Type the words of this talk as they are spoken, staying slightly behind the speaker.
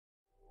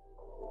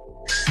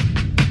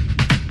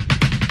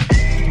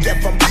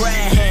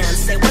Graham,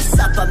 say what's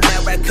up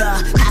America.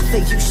 Half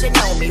of you should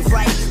know me,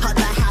 right?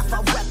 Other half a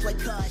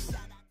replica.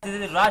 This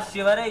is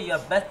Shivhare, your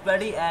best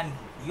buddy, and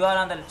you are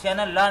on the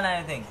channel Learn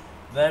Anything,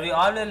 where we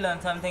always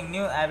learn something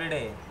new every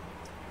day.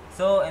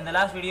 So in the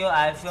last video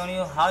I have shown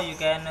you how you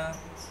can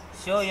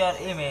show your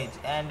image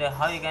and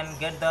how you can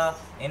get the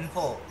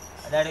info,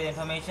 that is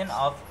information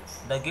of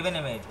the given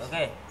image,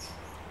 okay,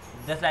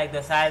 just like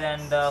the size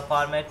and the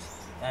format,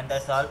 and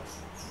that's all,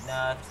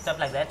 stuff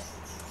like that.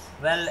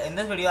 Well, in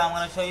this video I'm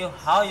going to show you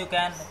how you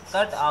can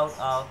cut out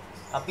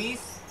a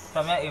piece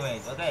from your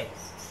image, okay.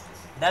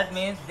 That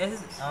means this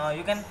is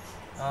you can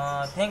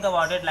think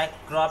about it like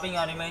cropping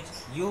your image.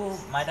 You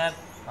might have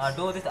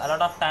do this a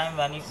lot of time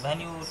when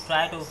you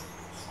try to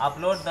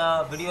upload the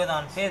videos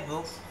on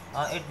Facebook.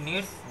 It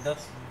needs the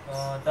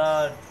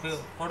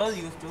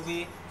photos used to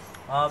be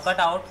cut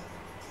out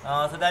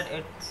so that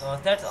it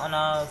sets on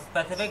a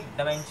specific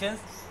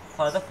dimensions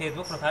for the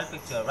Facebook profile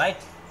picture, right?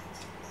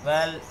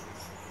 Well,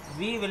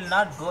 we will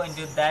not go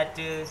into that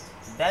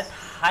that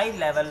high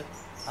level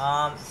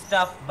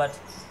stuff, but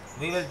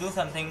we will do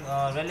something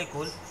really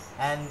cool,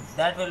 and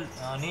that will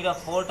need a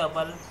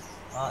 4-tuple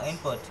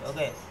input,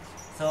 okay.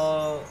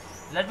 So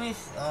let me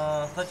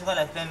first of all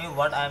explain you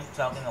what I am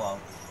talking about.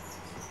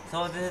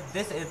 So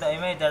this is the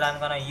image that I am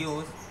gonna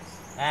use,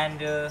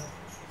 and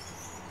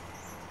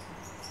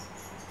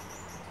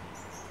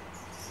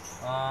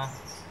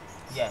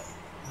yeah,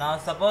 now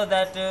suppose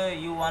that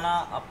you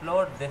wanna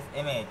upload this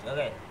image,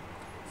 okay.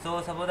 So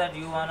suppose that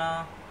you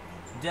wanna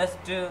just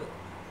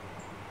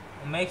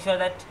make sure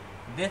that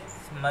this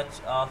much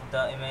of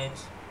the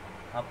image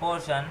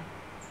portion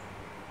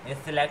is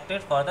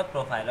selected for the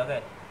profile,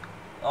 okay,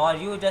 or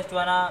you just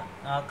wanna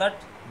cut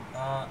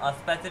a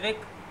specific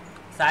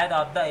side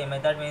of the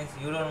image. That means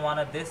you don't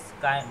wanna this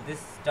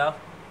stuff,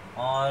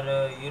 or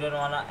you don't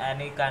wanna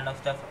any kind of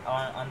stuff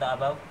on the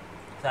above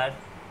side.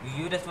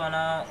 You just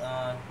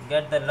wanna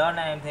get the Learn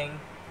Anything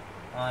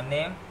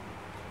name.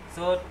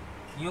 So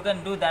you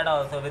can do that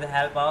also with the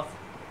help of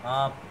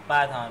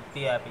Python,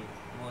 PIP,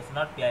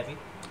 not PIP,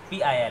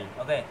 PIL,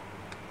 okay.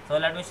 So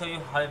let me show you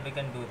how we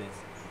can do this.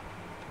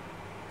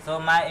 So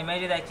my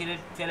image is actually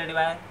divided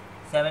by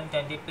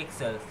 720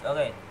 pixels,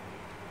 okay.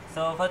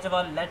 So first of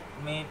all, let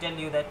me tell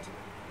you that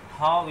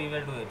how we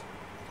will do it.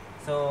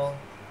 So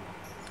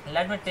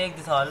let me take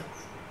this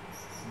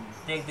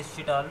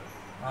shit all,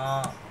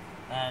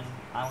 and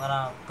I'm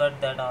gonna cut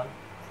that all.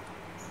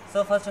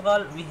 So first of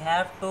all, we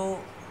have to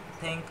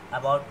think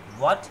about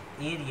what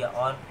area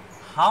or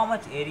how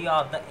much area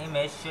of the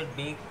image should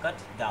be cut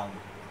down,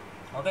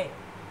 okay.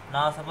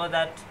 Now suppose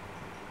that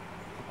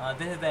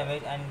this is the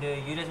image, and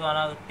you just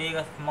wanna take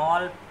a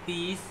small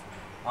piece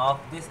of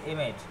this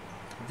image,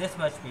 this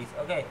much piece,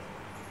 okay,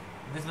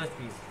 this much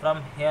piece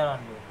from here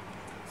only.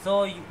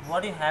 So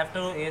what you have to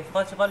do is,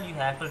 first of all, you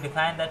have to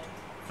define that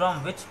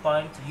from which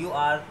point you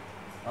are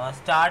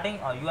starting,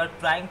 or you are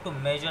trying to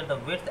measure the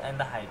width and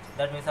the height.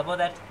 That means suppose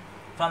that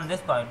from this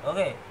point,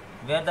 okay,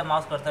 where the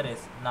mouse cursor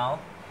is, now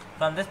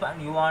from this point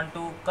you want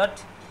to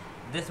cut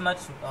this much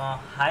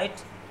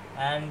height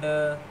and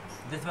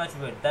this much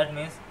width. That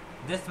means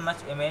this much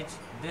image,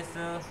 this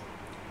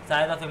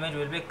size of image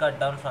will be cut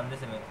down from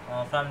this image,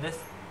 from this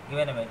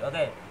given image,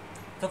 okay.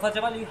 So first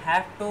of all, you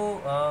have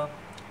to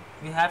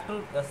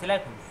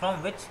select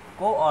from which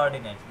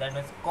coordinate, that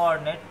means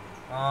coordinate,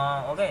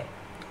 okay,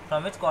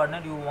 from which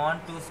coordinate you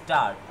want to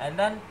start, and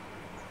then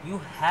you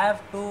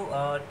have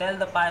to tell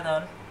the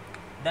Python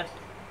that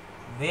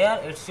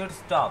where it should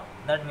stop.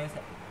 That means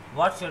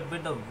what should be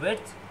the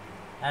width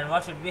and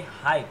what should be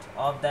height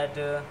of that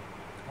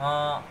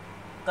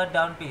cut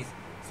down piece.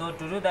 So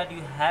to do that,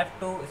 you have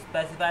to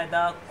specify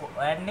the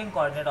ending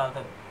coordinate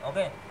also,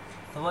 okay.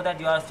 So that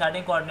your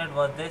starting coordinate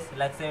was this,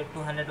 like say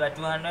 200 by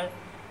 200,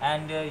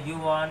 and you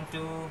want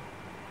to,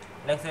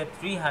 like say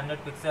 300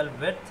 pixel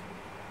width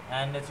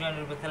and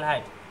 300 pixel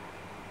height.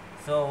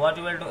 So what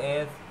you will do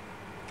is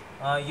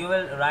you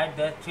will write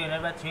that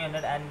 300 by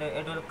 300, and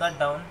it will cut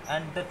down,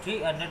 and the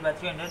 300 by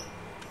 300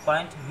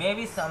 point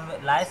maybe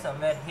lies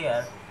somewhere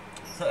here.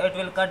 So it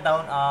will cut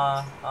down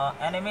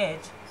an image,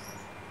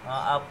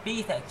 a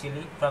piece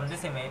actually from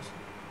this image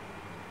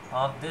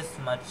of this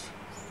much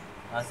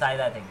size,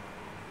 I think.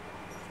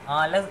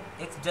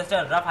 It's just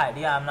a rough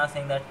idea. I'm not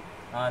saying that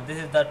this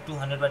is the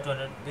 200 by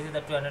 200, this is the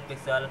 200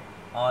 pixel,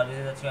 or this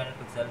is the 300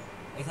 pixel.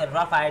 It's a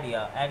rough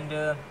idea, and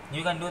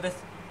you can do this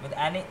with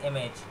any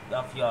image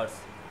of yours,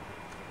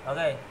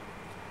 okay.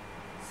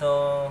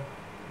 So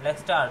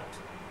let's start.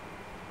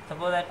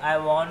 Suppose that I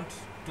want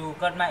to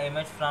cut my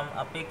image from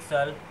a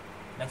pixel,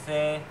 let's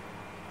say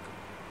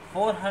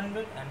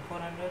 400 and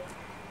 400.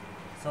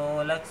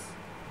 So let's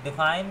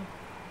define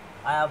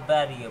a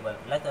variable,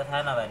 let's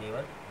assign a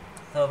variable.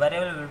 So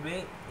variable will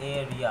be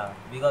area,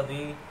 because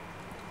we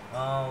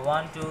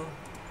want to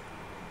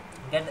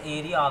get the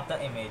area of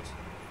the image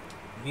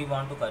we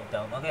want to cut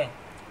down, okay.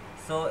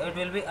 So it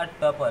will be a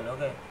tuple,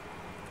 okay.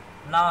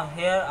 Now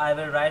here I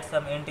will write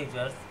some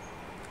integers.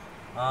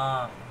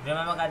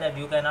 Remember guys that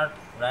you cannot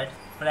write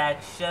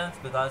fractions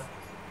because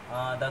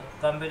the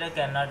computer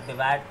cannot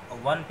divide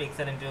 1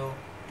 pixel into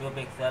 2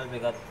 pixel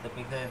because the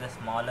pixel is the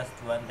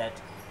smallest one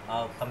that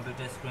a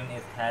computer screen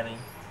is having.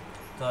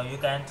 So you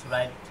can't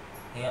write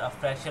here a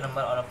fraction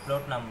number or a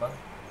float number,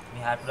 we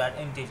have to write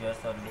integers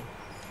only.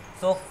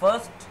 So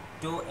first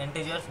two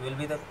integers will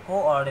be the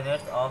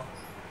coordinates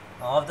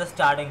of the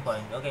starting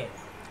point. Okay,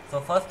 so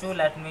first two,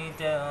 let me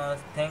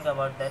think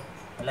about that.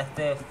 Let's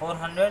say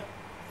 400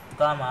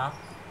 comma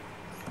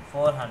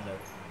 400.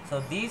 So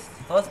these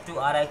first two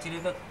are actually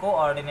the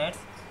coordinates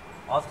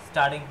of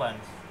starting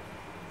points.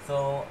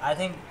 So I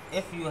think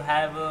if you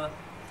have a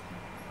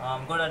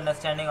good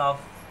understanding of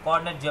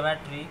coordinate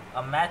geometry,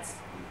 a maths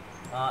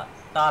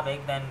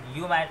topic, then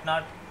you might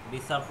not be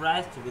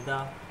surprised with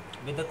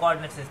the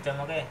coordinate system.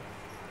 Okay,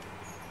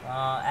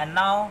 and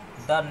now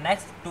the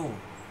next two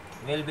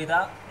will be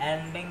the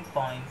ending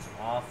point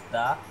of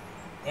the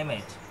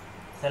image.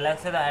 So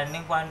let's say the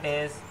ending point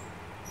is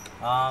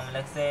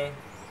let's say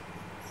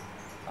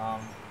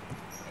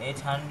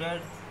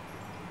 800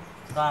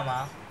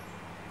 comma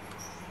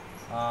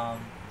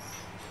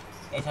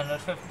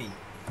 850.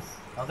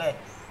 Okay,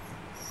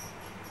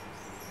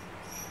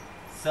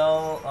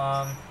 so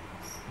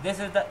this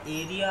is the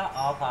area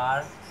of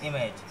our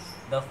image.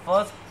 The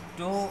first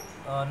two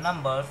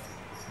numbers,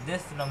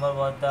 this number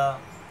was the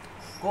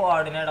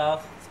coordinate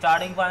of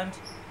starting point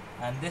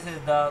and this is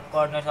the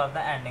coordinates of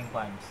the ending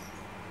point.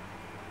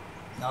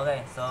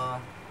 Okay, so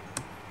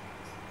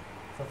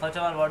first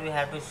of all, what do we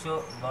have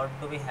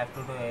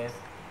to do is,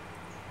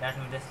 let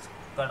me just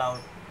cut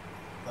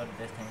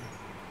this thing.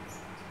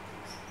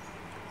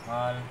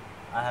 I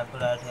have to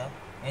write here,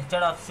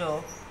 instead of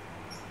show,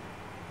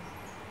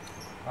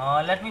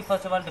 let me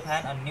first of all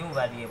define a new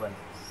variable.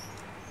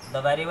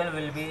 The variable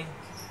will be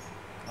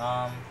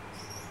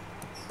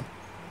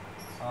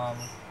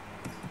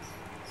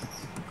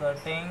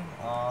cutting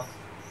of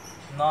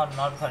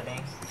not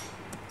cutting,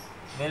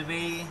 will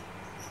be,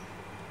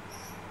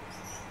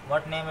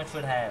 what name it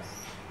should have,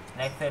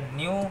 like say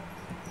new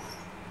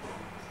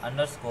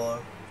underscore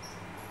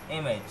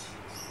image.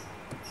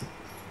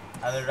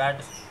 I will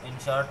write in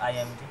short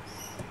img,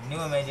 new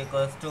image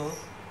equals to,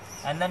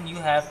 and then you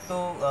have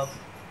to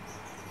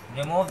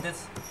remove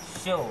this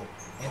show.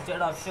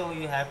 Instead of show,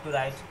 you have to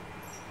write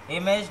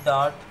image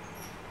dot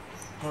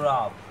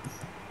crop.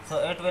 So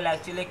it will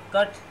actually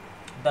cut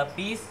the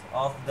piece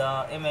of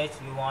the image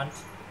you want,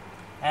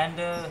 and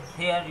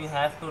here you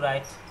have to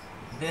write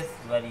this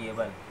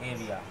variable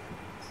area.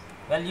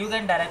 Well, you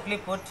can directly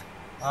put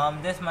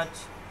this much.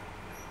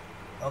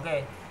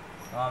 Okay,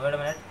 wait a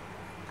minute.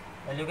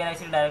 Well, you can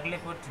actually directly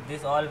put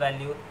this all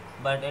value,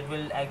 but it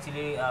will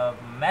actually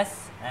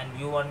mess and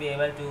you won't be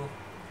able to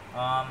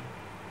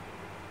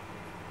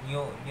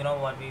you know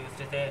what we used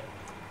to say,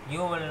 you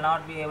will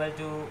not be able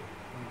to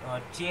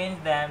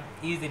change them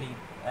easily.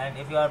 And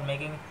if you are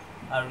making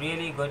a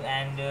really good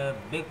and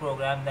big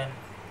program, then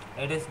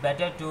it is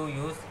better to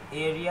use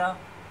area.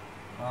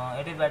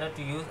 It is better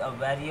to use a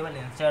variable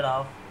instead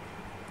of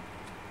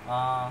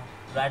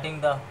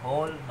writing the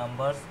whole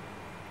numbers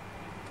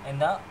in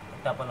the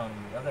tuple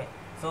only. Okay,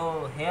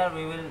 so here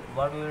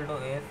what we will do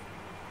is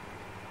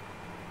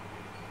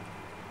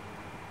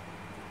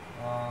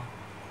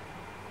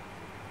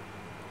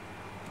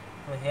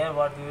so here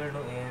what we will do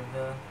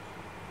is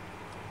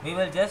we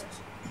will just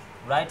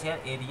write here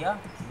area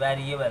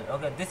variable.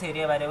 Okay, this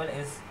area variable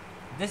is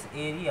this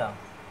area.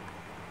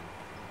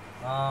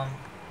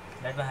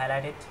 Let me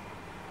highlight it.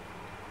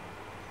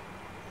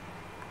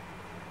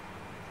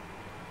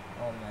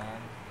 Oh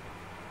man,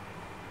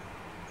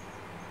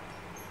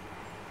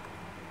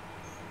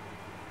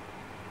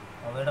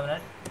 oh wait a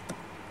minute.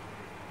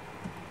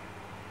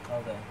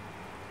 Okay,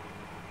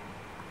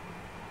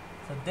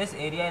 so this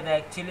area is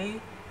actually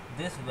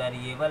this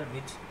variable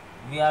which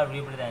we are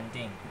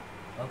representing.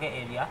 Okay,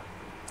 area.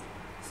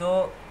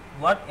 So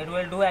what it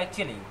will do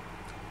actually,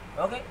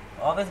 okay,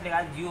 obviously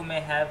guys, you may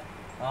have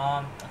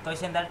a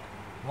question that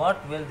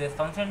what will this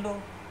function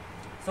do.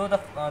 So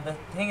the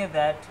thing is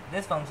that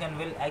this function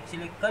will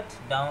actually cut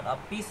down a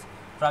piece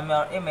from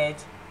your image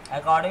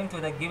according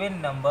to the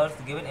given numbers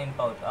given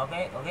input.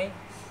 Okay,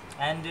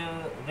 and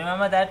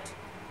remember that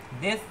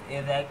this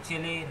is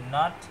actually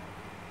not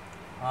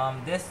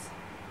this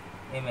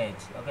image.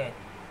 Okay,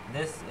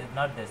 this is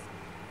not this.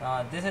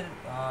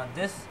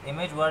 This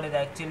image word is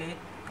actually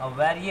a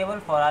variable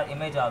for our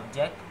image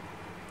object.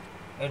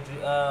 It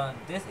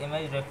this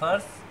image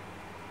refers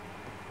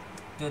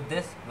to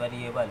this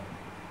variable.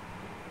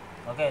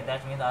 Okay,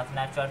 that means our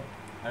snapshot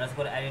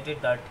underscore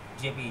edited dot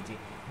jpeg.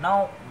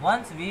 Now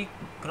once we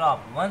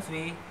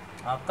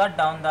cut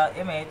down the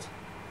image,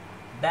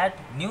 that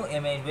new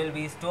image will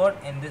be stored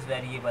in this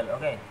variable.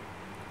 Okay,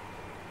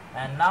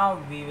 and now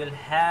we will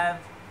have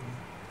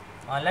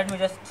let me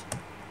just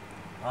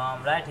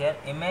write here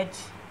image,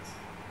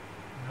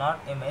 not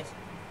image,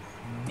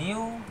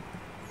 new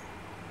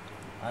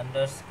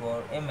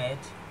underscore image,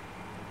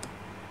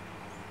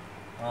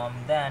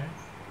 then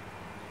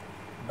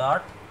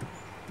dot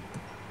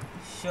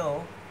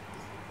show.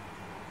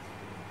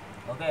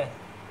 Okay,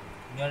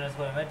 new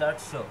underscore image dot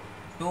show,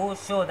 to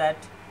show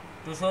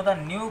the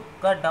new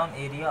cut down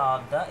area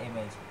of the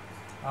image.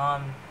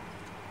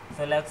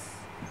 So let's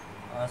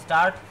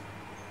start.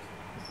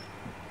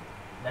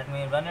 Let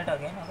me run it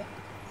again. Okay.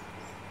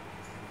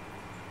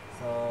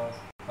 So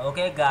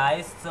okay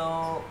guys,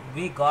 so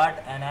we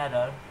got an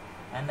error,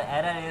 and the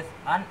error is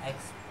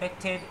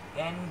unexpected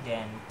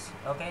indent.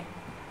 Okay,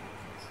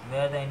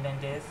 where the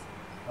indent is.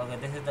 Okay,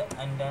 this is the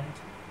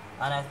indent,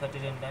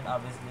 unexpected indent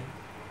obviously.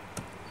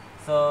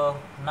 So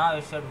now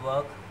it should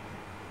work.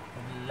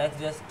 Let's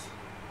just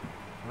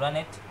run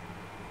it.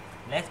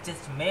 Let's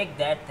just make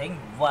that thing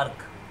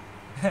work.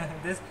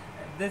 this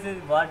this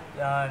is what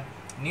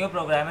new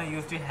programmer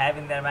used to have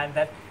in their mind,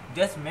 that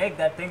just make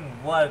that thing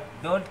work,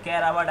 don't care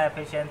about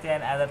efficiency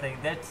and other things,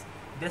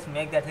 just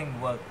make that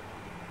thing work.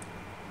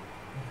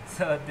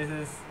 So this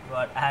is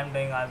what I am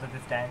doing also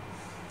this time.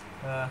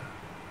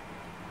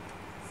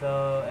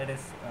 So it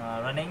is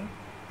running.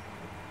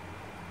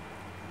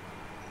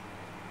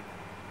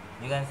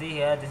 You can see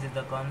here, this is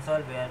the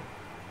console where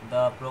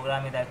the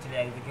program is actually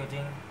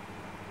executing.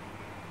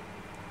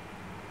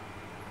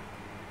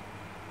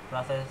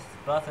 Process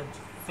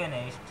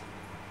finished.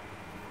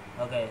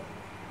 Okay,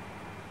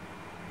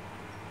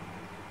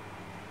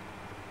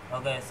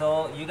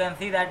 so you can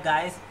see that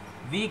guys,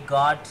 we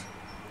got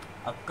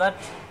a cut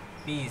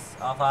piece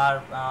of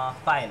our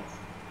file.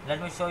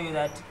 Let me show you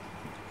that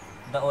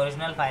the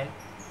original file.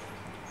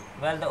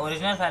 Well, the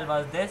original file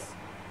was this.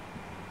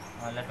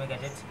 Let me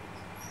get it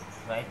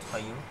right for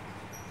you.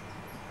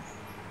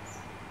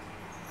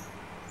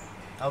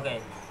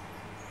 Okay,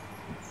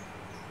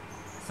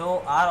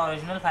 so our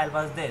original file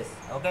was this.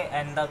 Okay,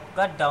 and the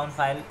cut down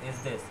file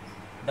is this.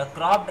 The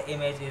cropped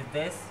image is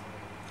this.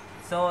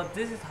 So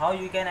this is how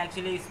you can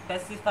actually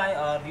specify,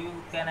 or you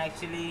can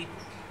actually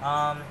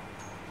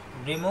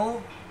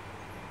remove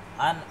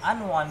an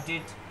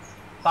unwanted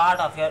part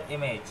of your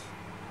image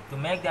to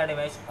make that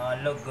image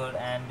look good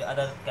and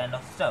other kind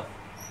of stuff.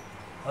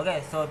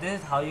 Okay, so this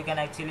is how you can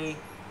actually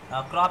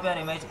crop your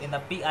image in the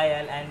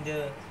PIL, and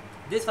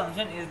this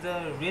function is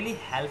really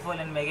helpful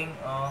in making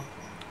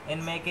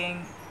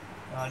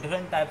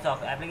different types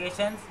of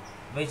applications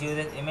which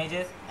uses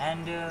images.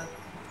 And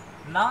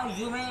now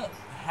you may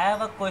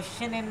have a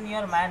question in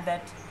your mind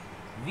that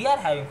we are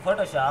having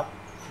Photoshop,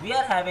 we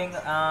are having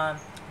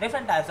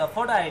different types of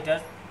photo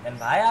editors, then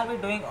why are we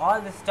doing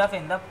all this stuff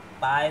in the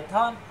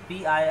Python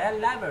PIL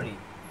library,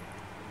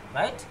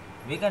 right?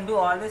 We can do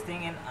all this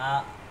thing in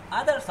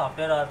other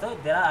software also.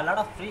 There are a lot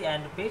of free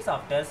and paid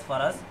softwares for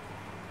us.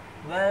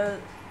 Well,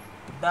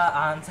 the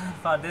answer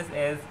for this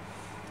is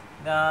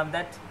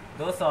that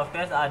those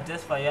softwares are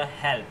just for your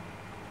help.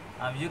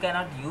 You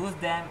cannot use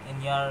them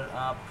in your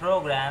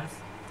programs.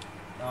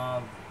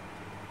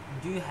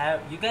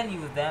 You can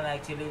use them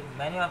actually,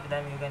 many of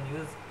them you can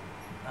use,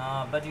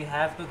 but you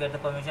have to get the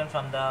permission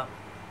from the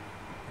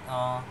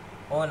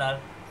owner.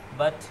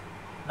 But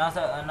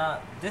now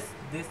this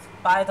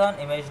Python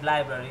image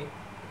library,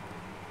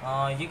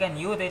 you can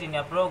use it in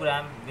your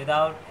program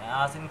without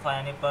asking for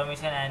any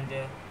permission, and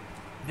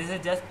this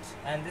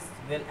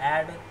will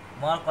add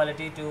more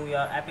quality to your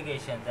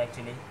applications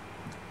actually.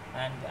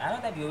 And I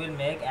know that you will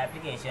make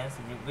applications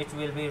which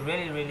will be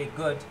really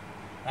good,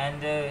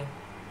 and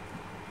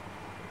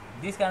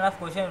this kind of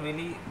question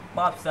really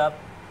pops up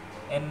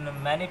in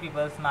many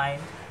people's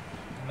mind,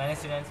 many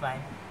students'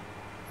 mind.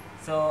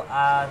 So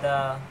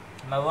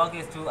my work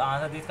is to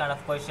answer these kind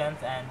of questions,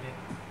 and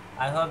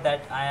I hope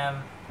that I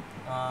am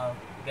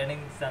getting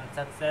some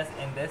success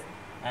in this,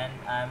 and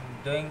I'm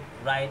doing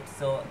right.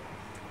 So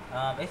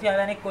if you have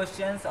any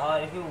questions, or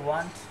if you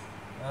want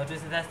to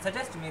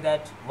suggest me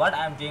that what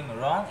I'm doing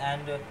wrong,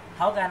 and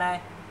how can I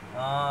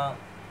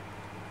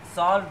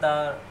solve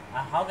the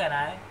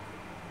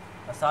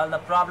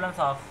problems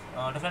of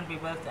different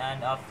people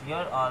and of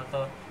your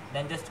also,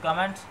 then just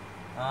comment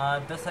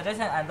the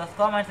suggestion and those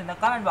comments in the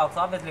comment box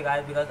obviously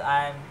guys, because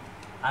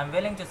I'm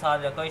willing to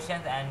solve your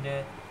questions, and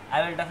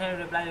I will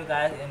definitely reply you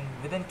guys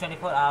within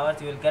 24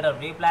 hours. You will get a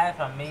reply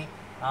from me,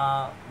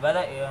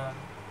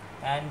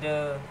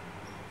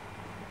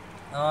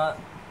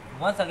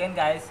 once again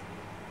guys,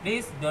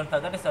 please don't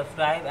forget to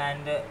subscribe,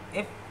 and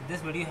if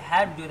this video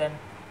helped you, then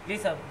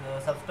please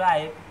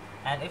subscribe.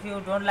 And if you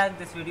don't like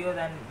this video,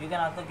 then you can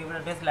also give it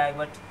a dislike,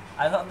 but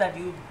I hope that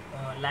you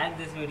like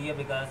this video,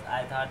 because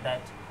I thought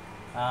that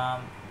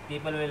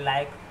people will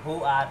like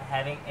who are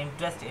having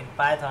interest in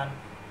Python,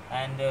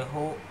 and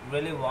who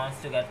really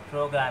wants to get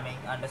programming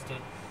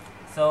understood.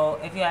 So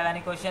if you have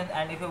any questions,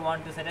 and if you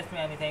want to suggest me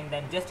anything,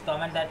 then just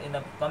comment that in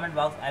the comment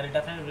box. I will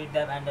definitely read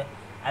them, and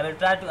I will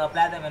try to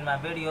apply them in my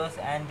videos,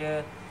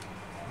 and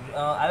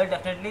I will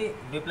definitely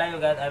reply you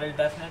guys. I will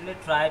definitely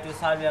try to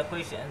solve your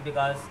questions,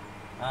 because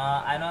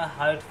I know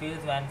how it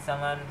feels when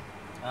someone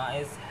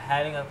is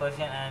having a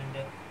question and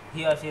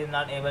he or she is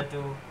not able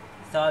to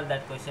solve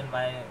that question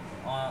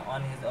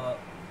on his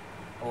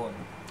own.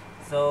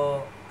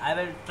 So I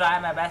will try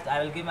my best.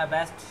 I will give my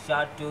best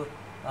shot to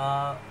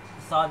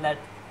solve that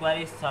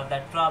query, solve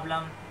that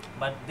problem.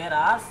 But there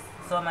are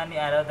so many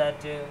errors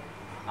that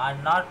are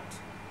not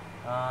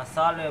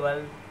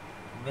solvable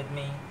with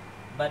me.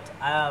 But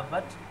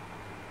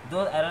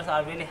those errors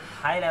are really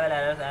high level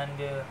errors,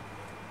 and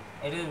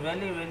it is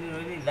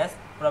really less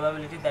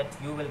probability that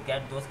you will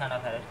get those kind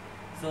of errors.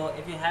 So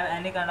if you have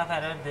any kind of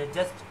error, they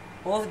just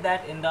post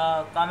that in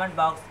the comment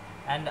box,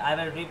 and I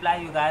will reply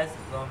you guys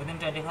within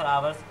 24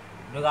 hours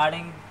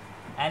regarding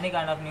any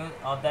kind of news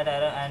of that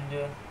error. And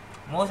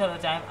most of the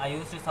time I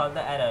used to solve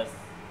the errors.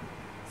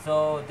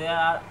 So there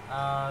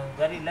are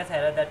very less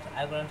error that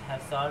I couldn't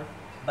have solved,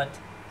 but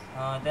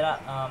there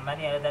are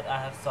many errors that I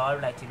have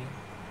solved actually.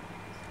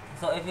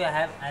 So if you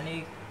have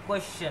any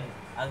question,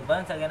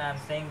 once again I am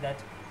saying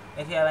that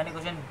if you have any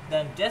question,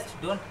 then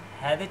just don't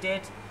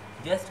hesitate,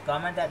 just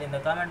comment that in the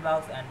comment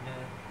box, and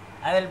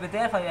I will be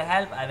there for your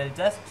help. I will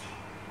just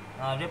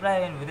reply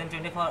in within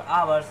 24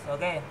 hours.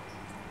 Okay,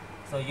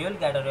 so you will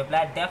get a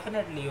reply,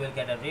 definitely you will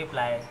get a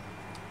reply.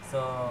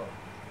 So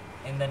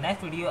in the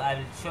next video I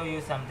will show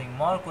you something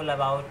more cool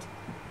about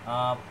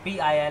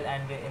PIL,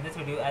 and in this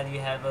video, as you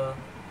have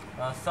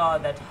saw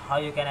that how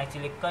you can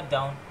actually cut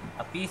down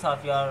a piece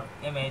of your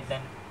image,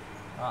 then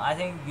I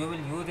think you will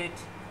use it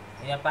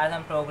in your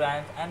Python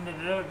programs. And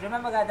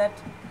remember guys, that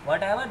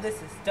whatever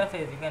this stuff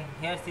is, you can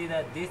here see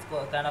that these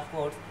kind of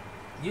codes,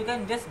 you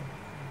can just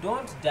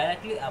don't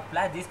directly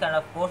apply this kind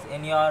of codes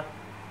in your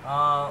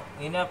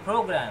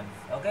programs.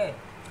 Okay,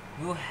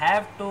 you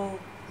have to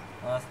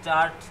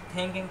start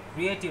thinking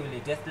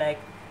creatively, just like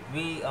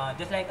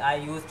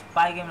I used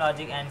Pygame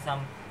logic and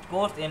some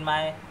codes in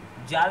my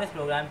Jarvis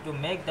program to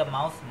make the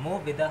mouse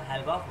move with the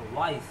help of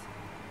voice.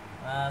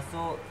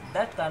 So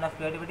that kind of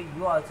creativity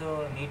you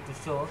also need to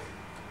show.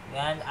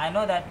 And I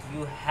know that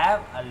you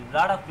have a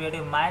lot of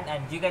creative mind,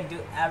 and you can do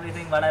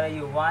everything whatever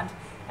you want,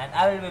 and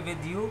I will be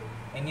with you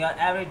in your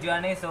every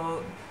journey.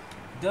 So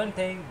don't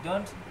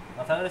forget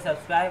to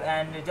subscribe,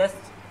 and just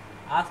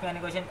ask me any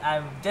question.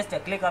 I'm just a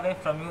click away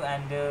from you,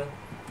 and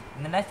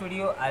in the next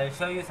video I will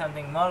show you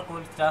something more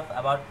cool stuff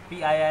about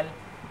PIL.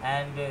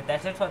 And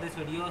that's it for this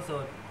video.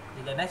 So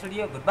till the next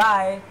video,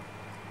 goodbye.